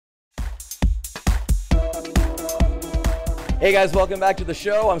Hey guys, welcome back to the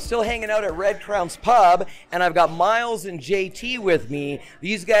show. I'm still hanging out at Red Crown's Pub, and I've got Miles and JT with me.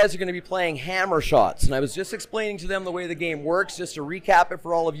 These guys are going to be playing hammer shots, and I was just explaining to them the way the game works, just to recap it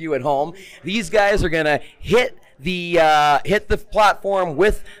for all of you at home. These guys are going to hit the platform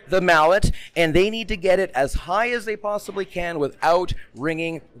with the mallet, and they need to get it as high as they possibly can without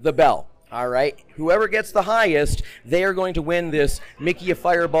ringing the bell. All right, whoever gets the highest, they are going to win this Mickey a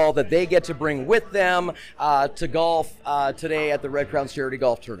Fireball that they get to bring with them to golf today at the Red Crowns Charity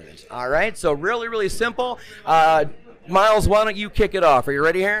Golf Tournament. All right, so really, really simple. Miles, why don't you kick it off? Are you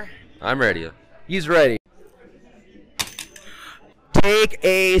ready here? I'm ready. He's ready. Take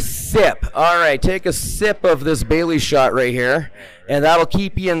a sip. All right, take a sip of this Bailey shot right here, and that'll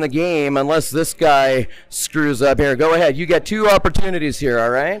keep you in the game unless this guy screws up here. Go ahead. You get 2 opportunities here, all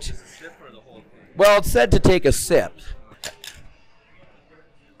right? Well, it said to take a sip.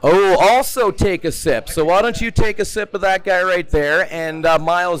 Oh, also take a sip. So why don't you take a sip of that guy right there, and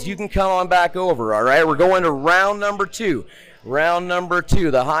Miles, you can come on back over, all right? We're going to round number 2. Round number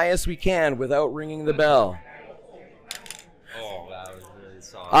 2, the highest we can without ringing the bell. Oh, that was really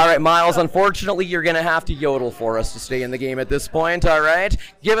soft. All right, Miles, unfortunately, you're going to have to yodel for us to stay in the game at this point, all right?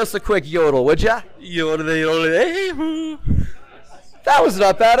 Give us a quick yodel, would ya? Yodel, yodel. That was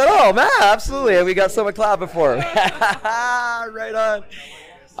not bad at all, man. Absolutely. We got someone clapping for him. Right on.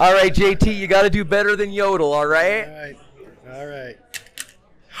 All right, JT, you got to do better than yodel, all right? All right. All right.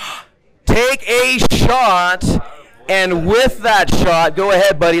 Take a shot, and with that shot, go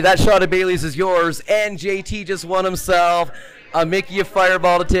ahead, buddy. That shot of Bailey's is yours, and JT just won himself a Mickey a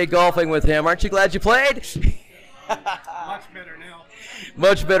Fireball to take golfing with him. Aren't you glad you played? Much better now.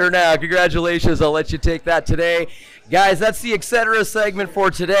 Much better now. Congratulations. I'll let you take that today. Guys, that's the etc. segment for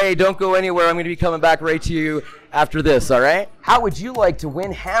today. Don't go anywhere. I'm going to be coming back right to you after this, all right? How would you like to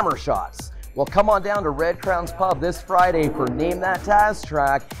win hammer shots? Well, come on down to Red Crown's Pub this Friday for Name That TAZ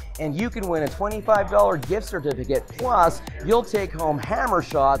Track, and you can win a $25 gift certificate, plus you'll take home hammer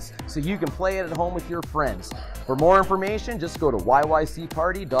shots so you can play it at home with your friends. For more information, just go to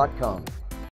yycparty.com.